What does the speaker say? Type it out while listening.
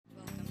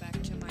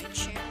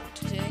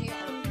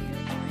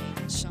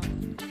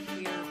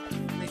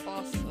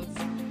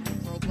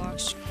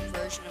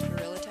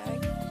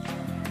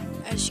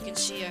can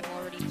see, I've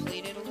already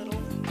played it a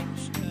little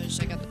because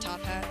I got the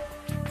top hat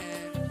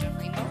and the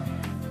rainbow.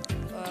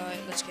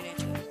 Let's get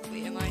into it.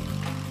 Wait, am I?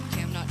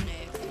 Okay, I'm not an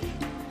AFK.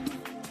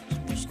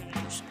 I'm just gonna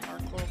do some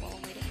parkour while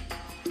I'm waiting.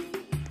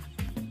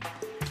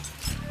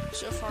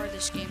 So far,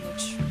 this game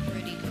looks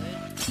pretty good.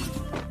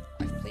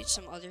 I've played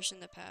some others in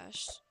the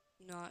past,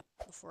 not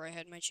before I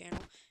had my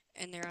channel,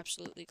 and they're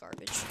absolutely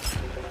garbage.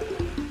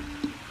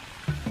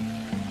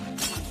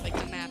 Like,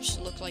 the maps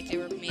look like they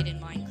were made in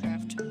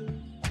Minecraft.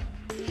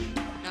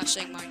 Not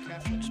saying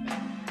Minecraft looks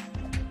bad.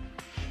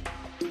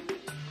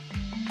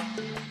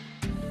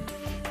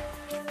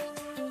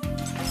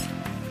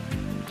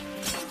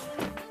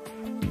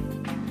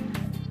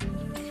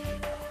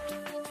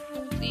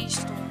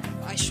 Please don't.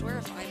 I swear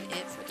if I'm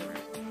it for the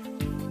round.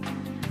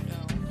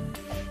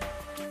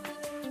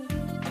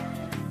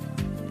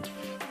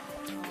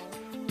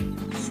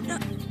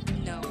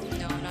 No.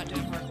 No, I'm not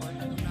doing parkour. I'm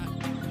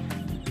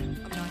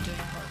not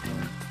doing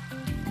parkour.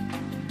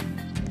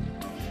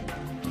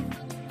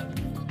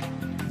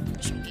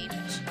 There's some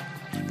games.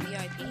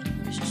 VIP?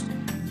 What is this do?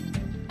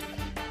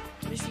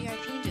 What does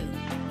VIP do?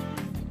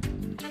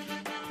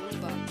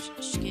 Boombox.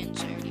 Skins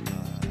I already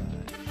bought.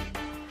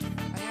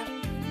 I have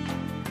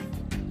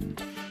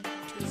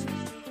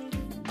 250.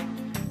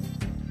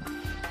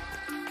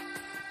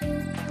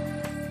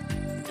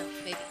 No,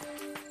 maybe.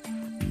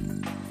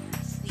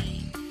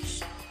 Thieves.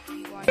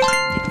 Why did I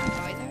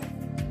buy that?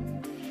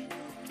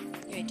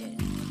 Yeah, I did.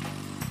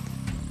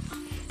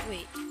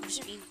 Wait, what does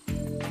it mean?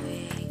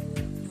 Wait.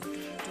 No,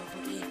 don't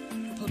put me in.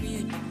 Don't put me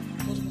in.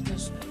 Hold on with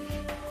this.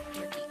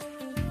 Turkey.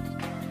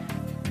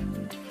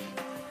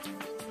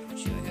 What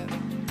should I have?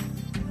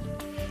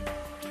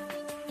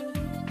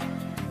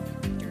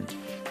 Turkey.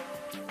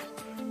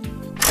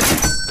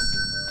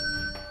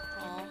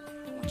 Aw,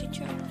 I wanted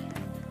turkey.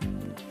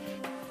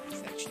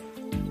 Infection.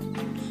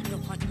 No,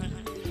 hunt.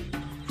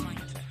 Fine,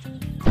 infection.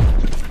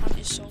 Hunt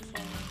is so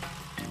fun.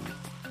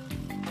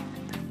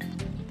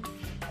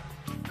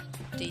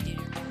 They did a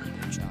really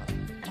good job.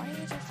 Why are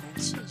there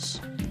fences?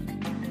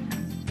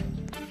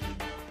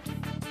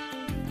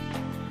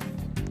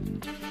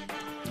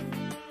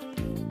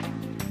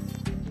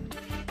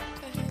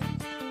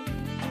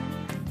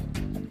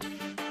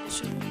 This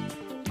would be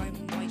cool. I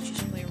might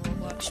just play a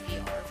Roblox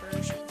VR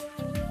version.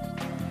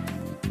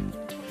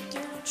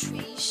 There are no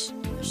trees.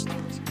 Where's the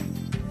little...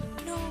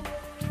 No!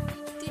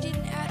 They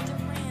didn't add the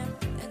ramp,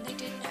 and they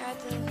didn't add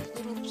the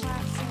little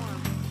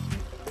platform.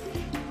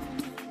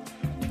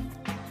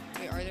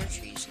 Wait, are there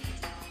trees?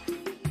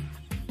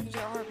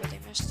 There are, but they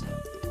messed up.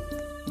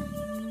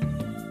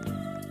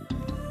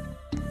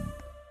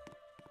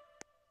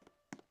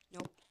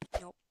 Nope.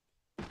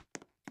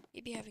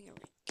 Maybe having a...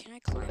 Can I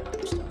climb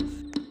on stuff?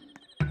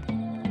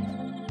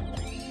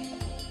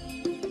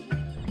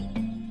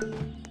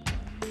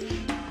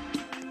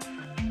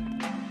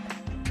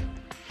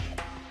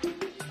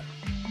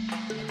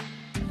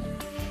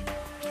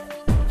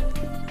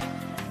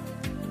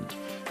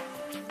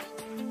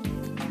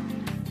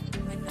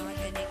 I'm not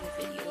ending the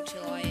video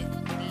till I at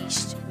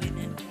least win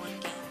in one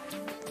game.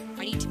 I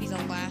need to be the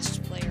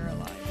last player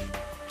alive.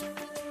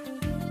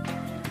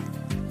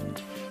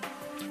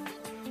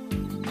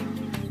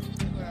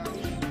 Where are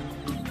you?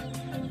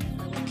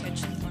 I will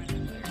catch the final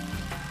player.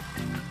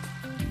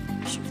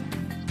 Where's your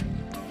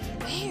final?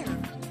 Where?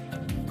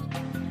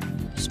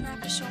 This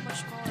map is so much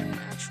smaller than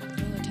actual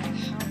gorilla tag.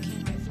 How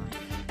can I find it?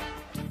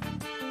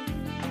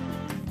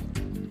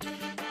 I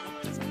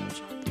thought that was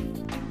on.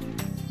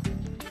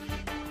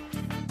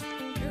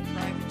 Your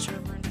private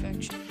server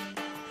infection.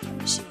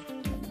 I see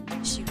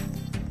one.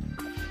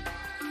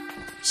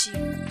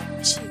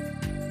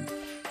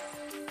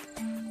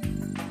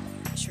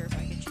 Not sure if I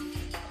can shoot.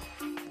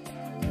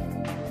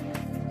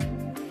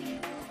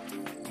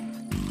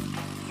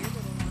 You're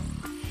the one.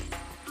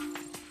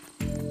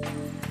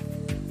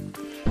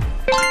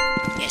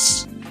 Yes!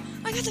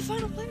 I got the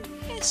final player!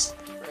 Yes!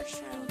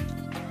 First round.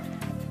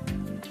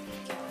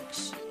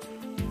 Galaxy.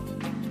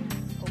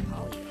 Oh,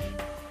 Polio.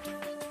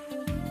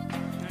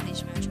 None of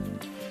these match up.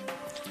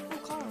 Oh,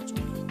 Carl's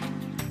winning.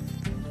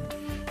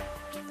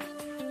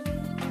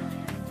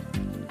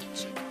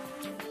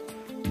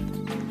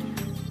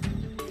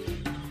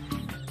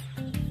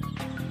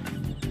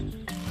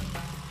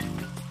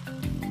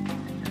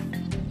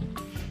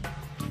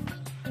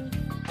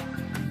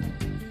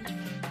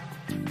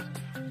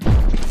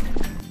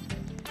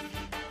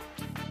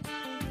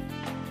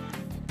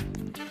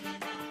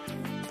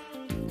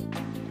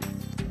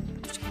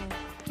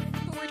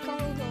 Where'd Carl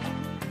go?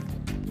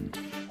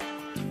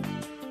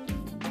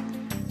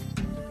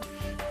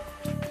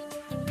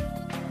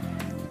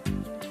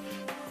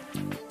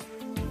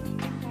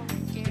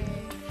 Okay.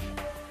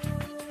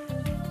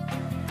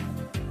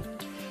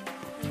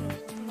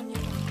 Come on,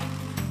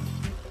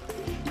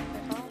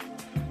 Carl.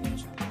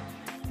 There's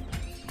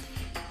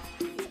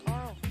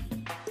Carl.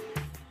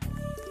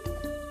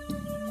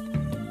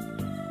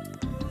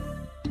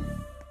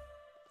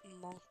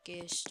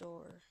 Monkey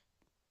store.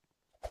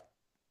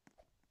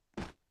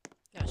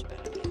 That was a bad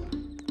idea.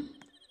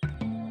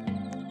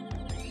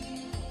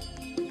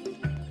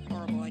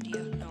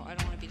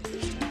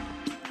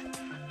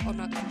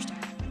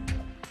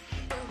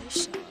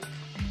 suck.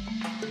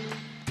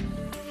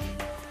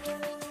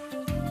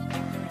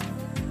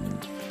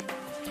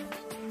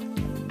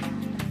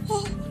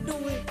 Oh, no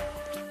way.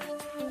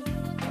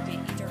 Okay,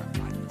 either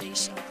they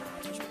suck or I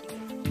was really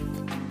good.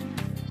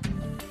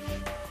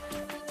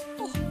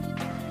 Oh.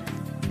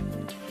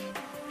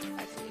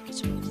 I feel like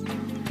it's both.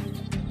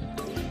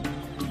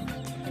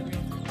 The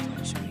real girl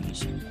is actually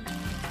easier.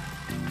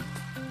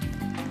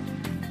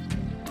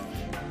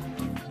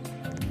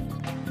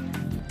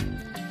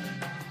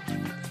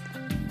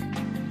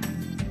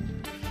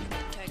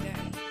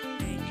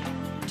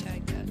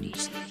 Tag that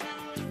easily.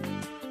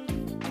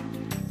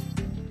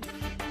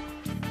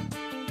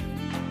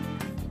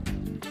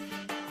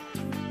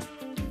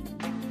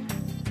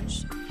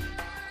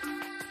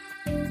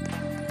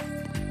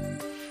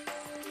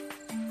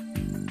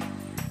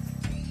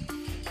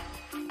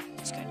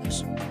 This guy knows.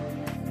 No,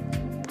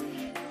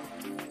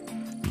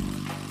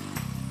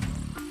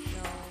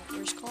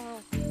 where's Carl?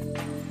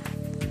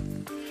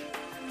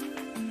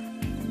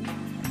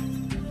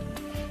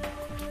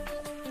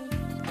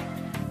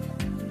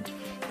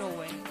 No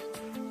way.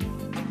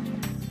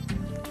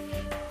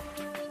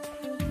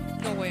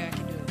 No way I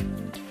can do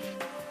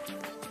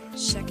it.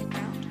 Second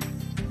round.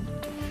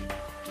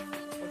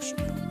 Oh shoot.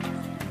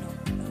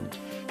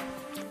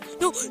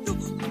 No.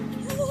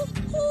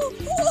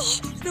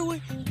 No way.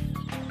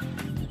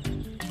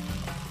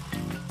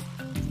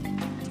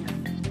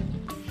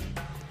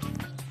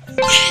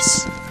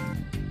 Yes!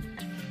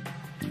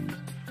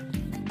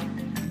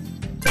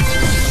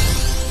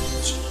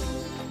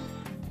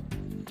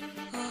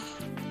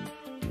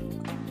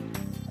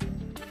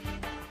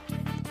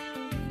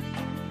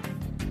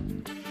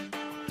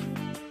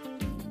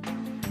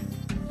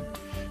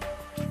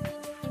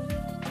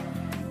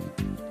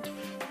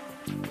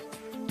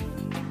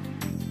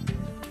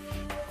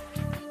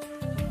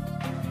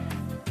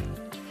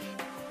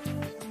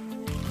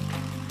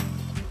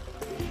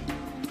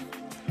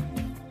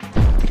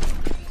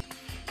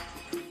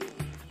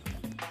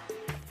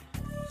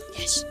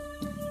 Yes!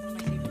 One of my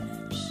favorite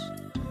maps.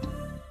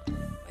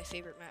 My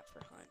favorite map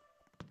for hunt.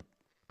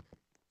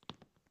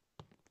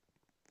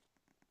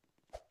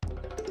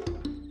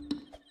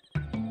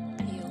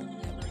 He'll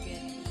never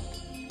get me.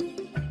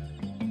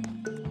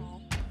 Aw.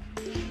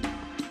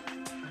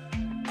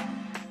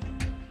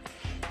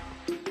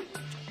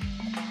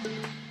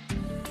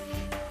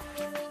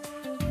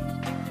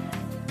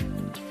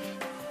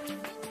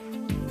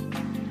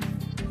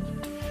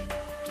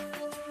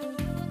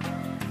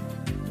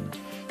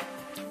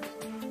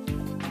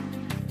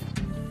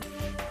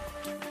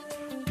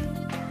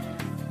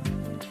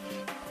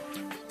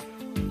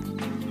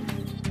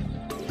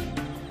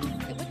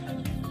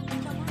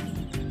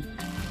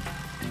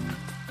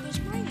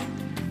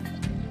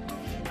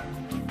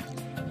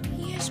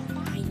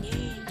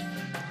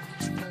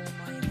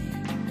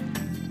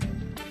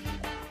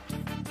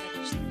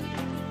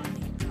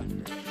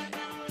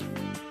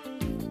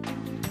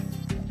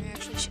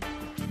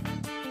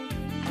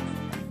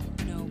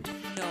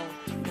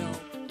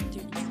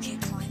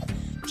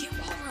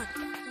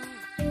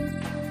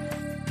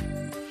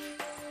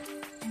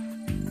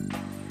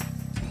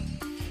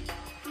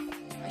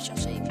 Shall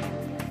save you.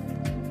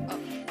 Oh.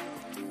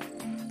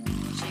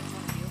 Save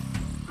one of you.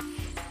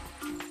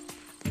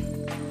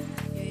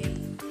 Yay.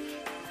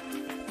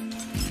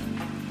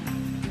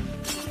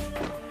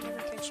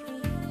 Never catch me.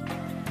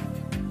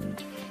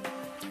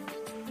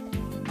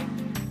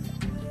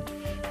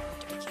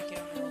 I can't get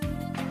on the rope.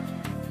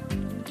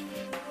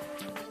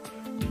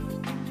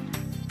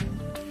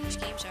 This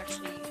game's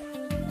actually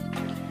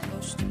pretty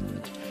close to the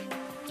real time.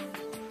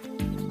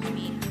 I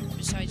mean,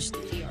 besides the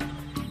VR.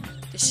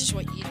 This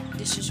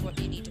is what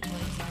you need to play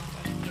if you don't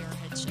got a VR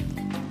headset.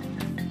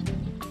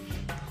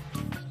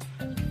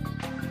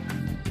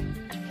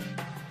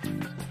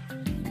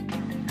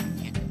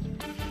 Yeah.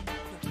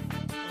 No.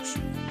 Oh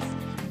shoot.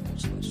 That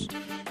was close.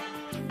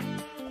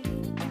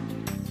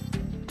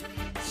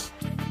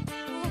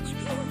 Oh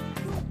no!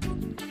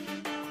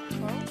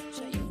 Carl, is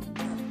that you?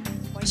 No.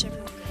 Why is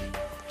everyone going?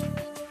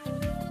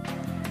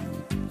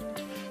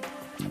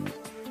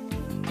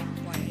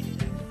 Why I do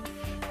that?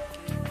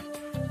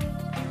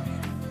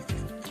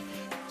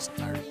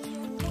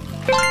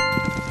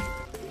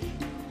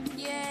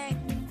 Yay!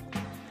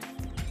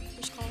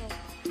 Where's Carl?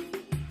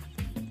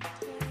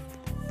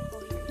 Oh,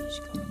 here he is,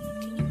 Carl.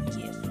 Can you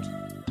gift?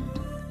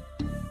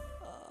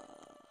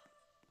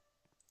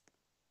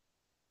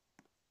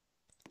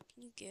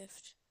 Can you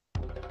gift?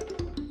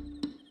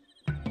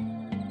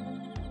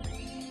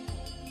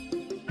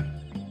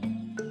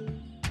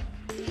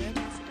 Do I have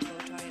enough for the bow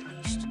tie at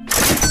least?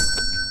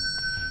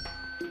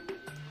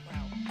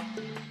 Wow.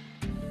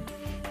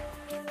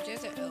 Do you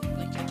have that,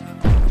 like that top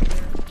there?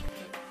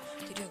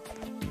 They do.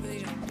 No, they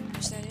don't.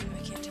 Is that it?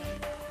 I can't tell.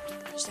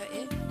 Is that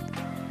it?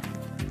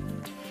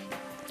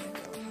 There we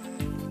go.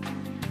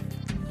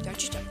 Did I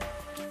just...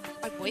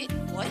 wait,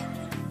 what?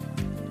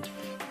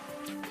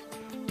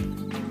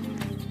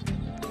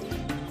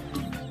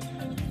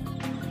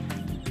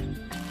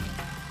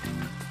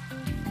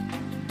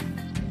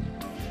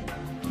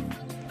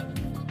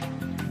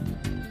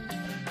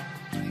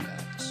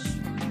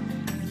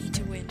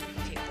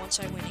 once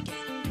I win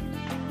again.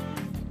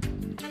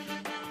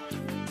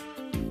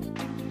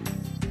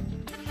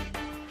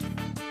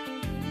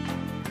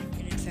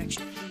 An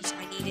infection, please.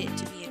 I need it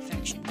to be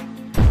infection.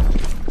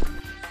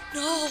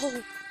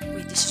 No!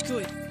 Wait, this is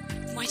good.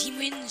 My team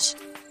wins.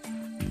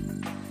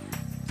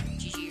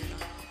 GG, you're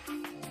done.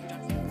 You're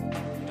done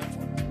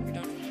for. You're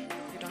done for.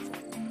 You're done for.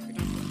 You're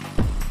done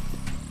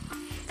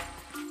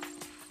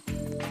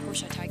for. Of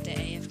course, I tagged the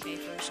AFK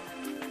person.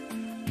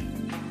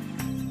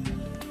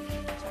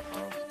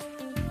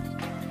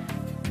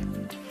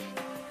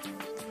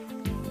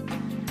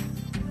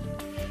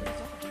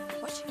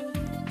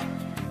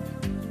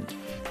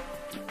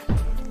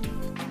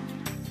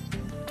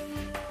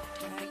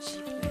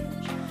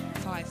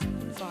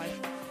 Five.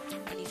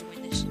 I need to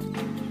win this. I'm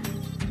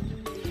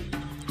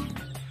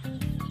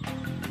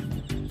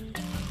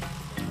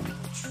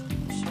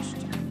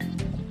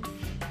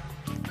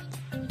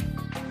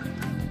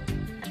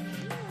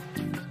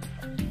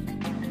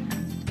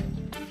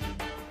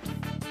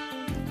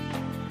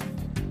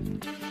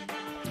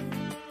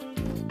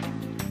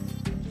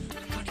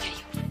gonna get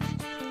you.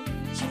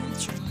 You will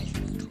survive.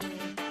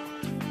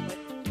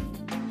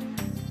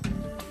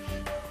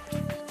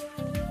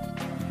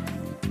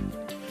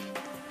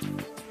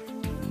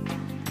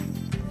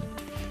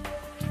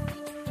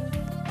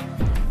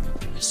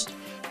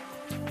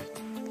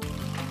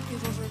 We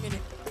have over a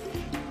minute.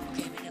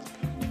 Okay,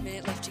 a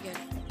minute left to get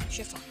it.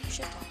 Shift lock.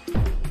 Shift lock.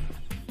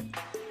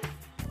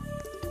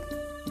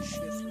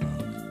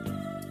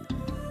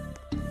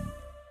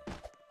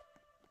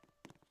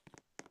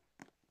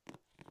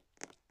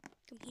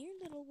 Come here,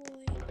 little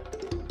boy.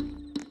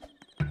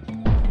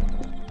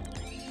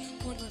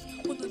 One left.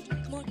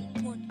 Come on.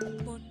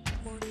 What?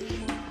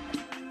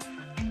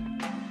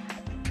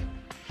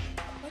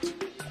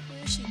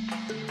 Where is he?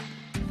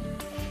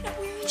 No,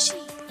 where is he?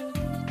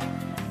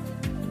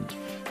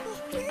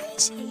 Where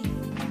is he?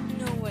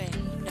 No way.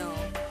 No.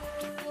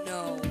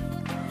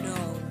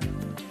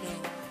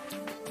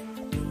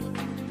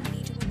 I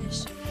need to win this.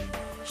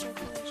 We're so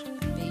close.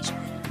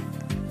 Basement.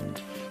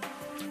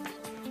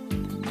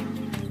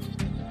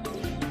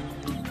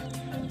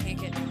 Can't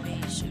get the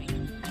maze, so you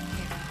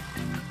can't.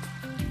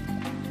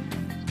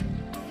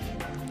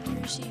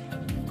 Where is he?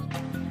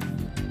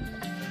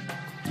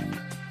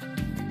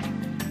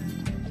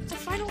 The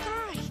final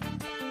guy.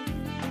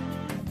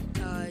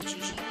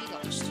 GG, we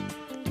lost.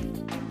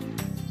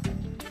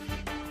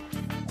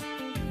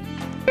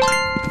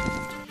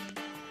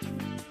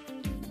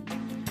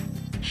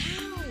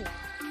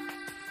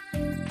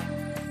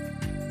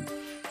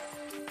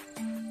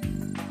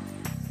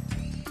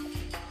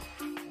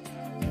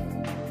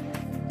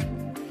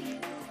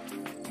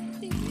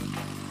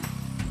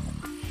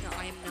 No, I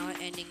am not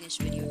ending this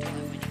video till I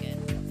win again.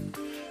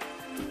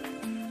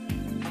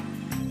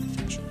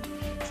 Infection.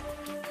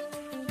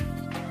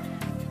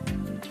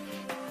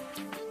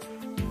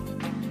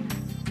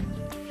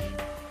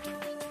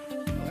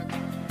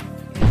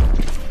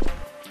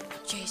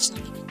 Okay, it's not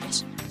even this.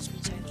 This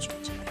means I have a chance.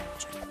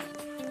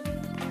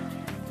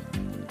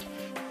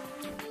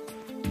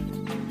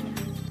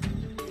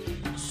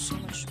 So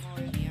much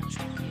smaller than the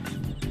actual caves.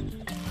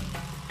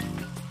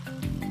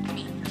 I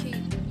mean,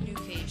 new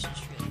caves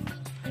is really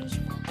kind of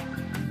small.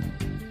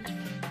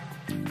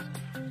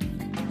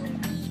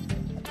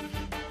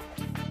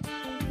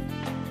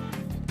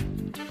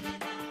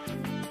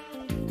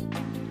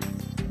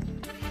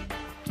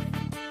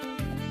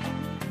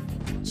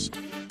 Let's see.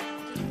 Get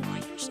a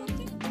mine or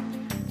something?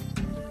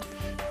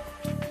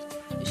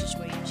 This is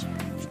way easier.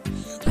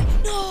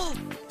 No!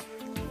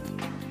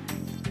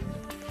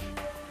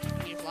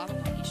 I need a lava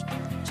monkey, so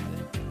that's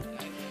good.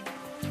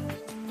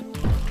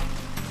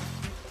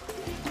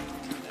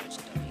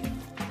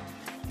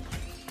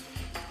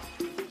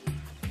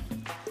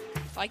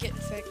 If I get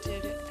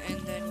infected and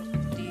then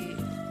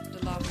the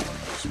lava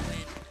monkeys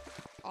win,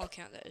 I'll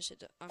count that as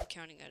I'm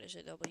counting that as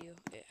a W.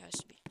 It has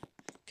to be.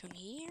 Come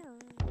here.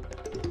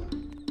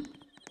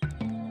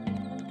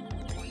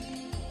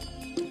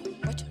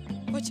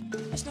 What?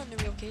 It's not in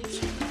the real caves.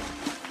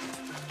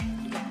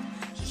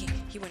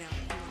 He went out.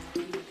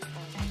 Oh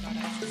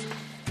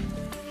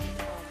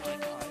my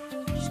god,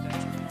 just got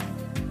you.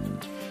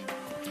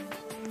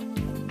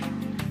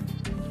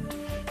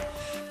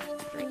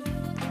 Great.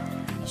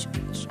 These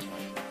people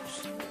survivors.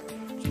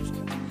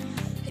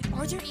 Hey,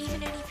 are there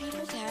even any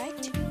people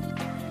tagged?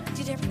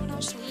 Did everyone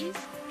else leave?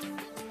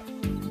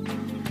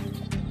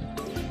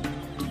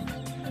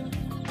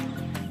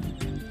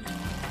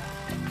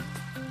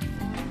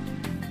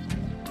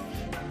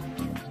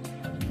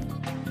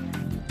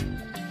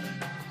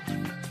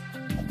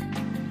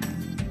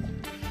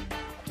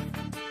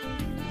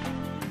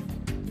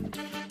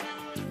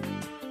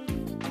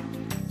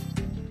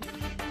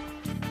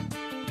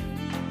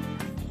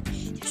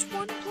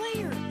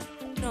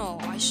 No,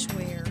 I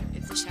swear,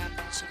 if this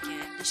happens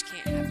again, this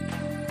can't happen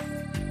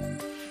again.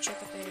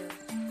 Check up there.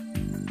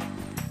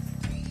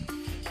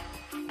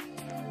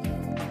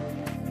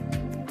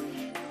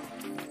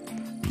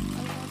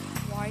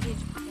 Why did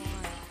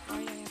I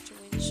have to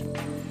win so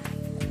early?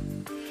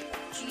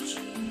 GG,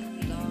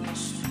 we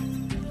lost.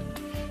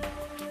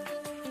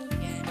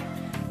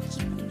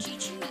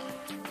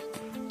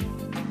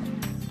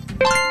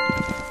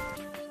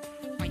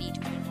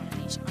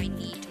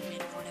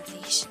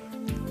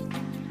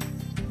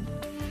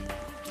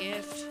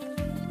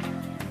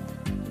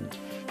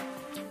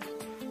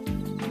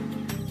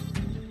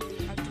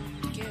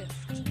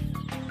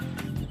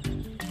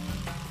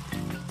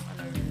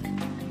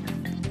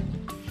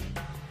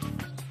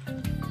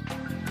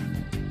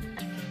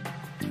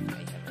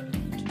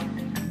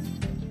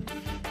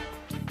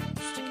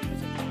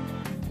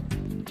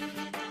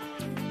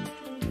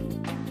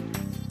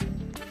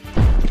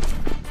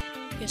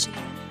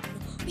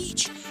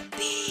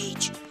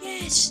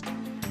 this?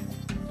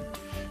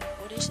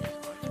 What is it?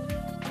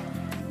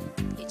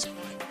 It's hot.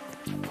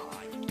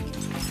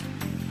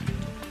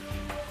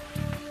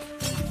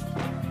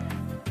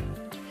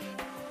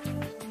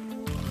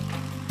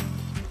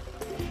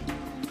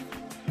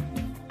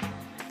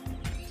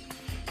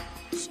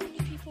 So many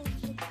people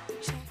look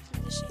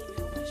exactly the same.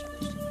 How am I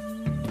supposed to?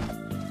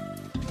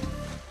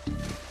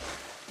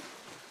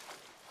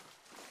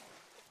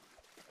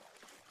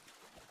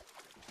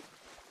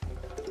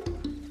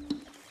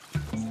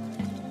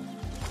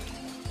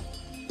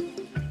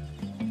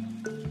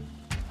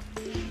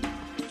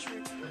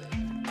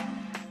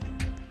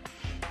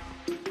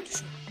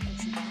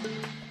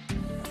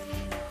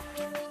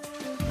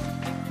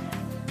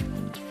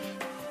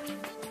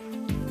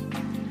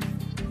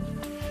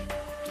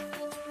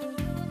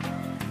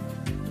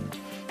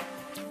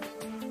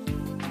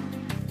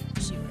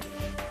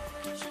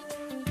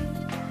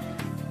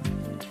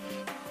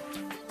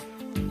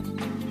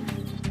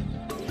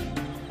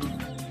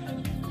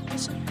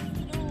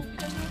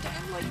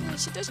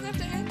 It doesn't have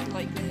to end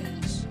like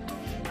this.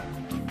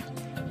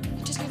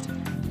 It doesn't have to.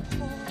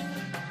 Oh,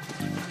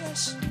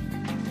 yes.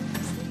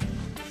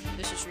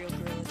 This is real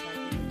gorilla tag.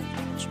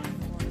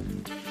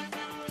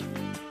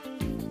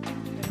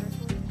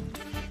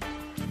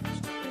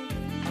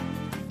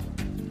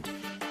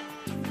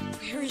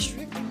 Where is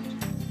Rick?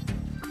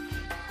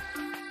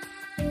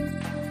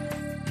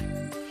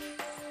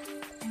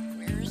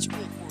 Where is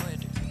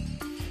Rickwood?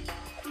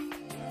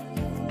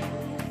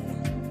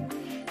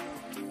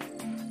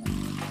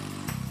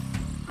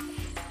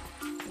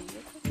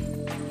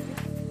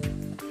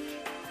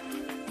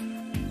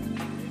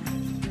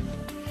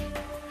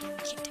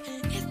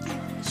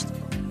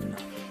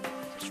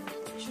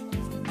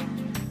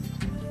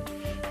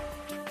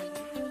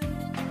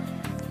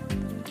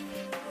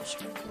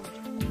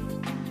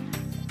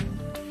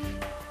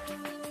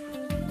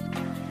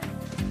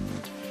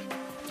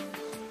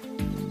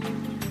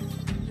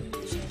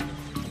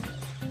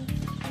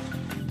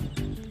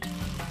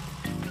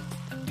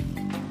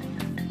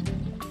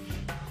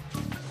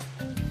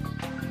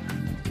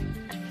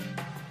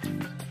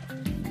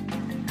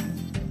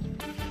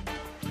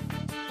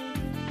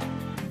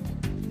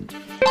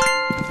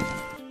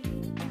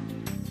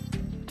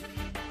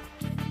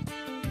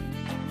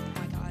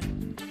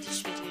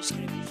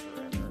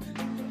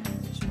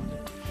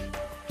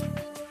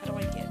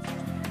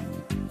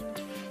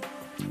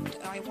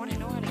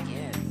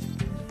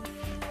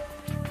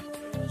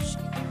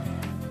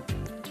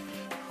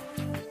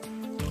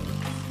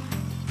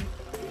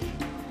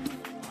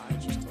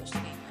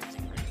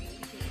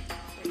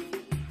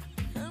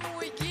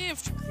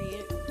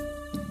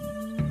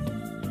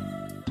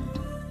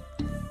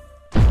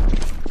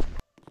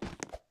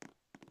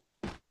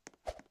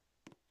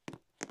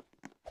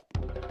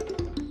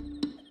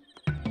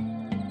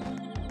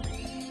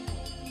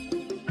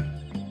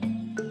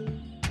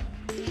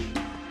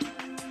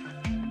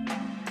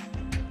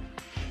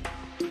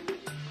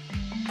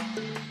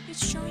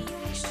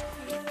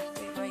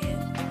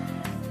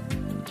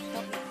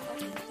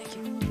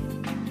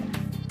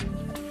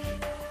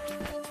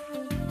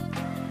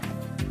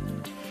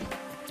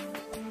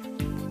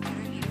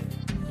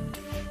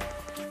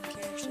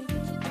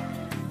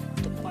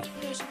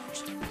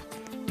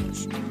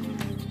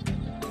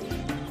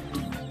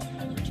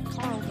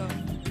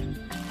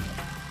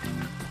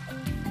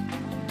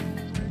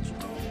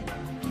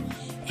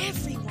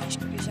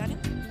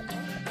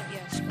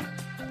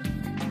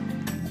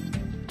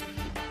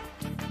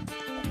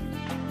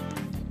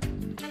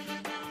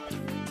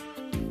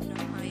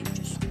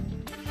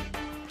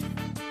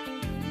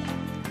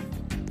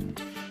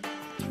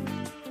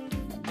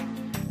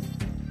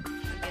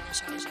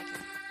 Size.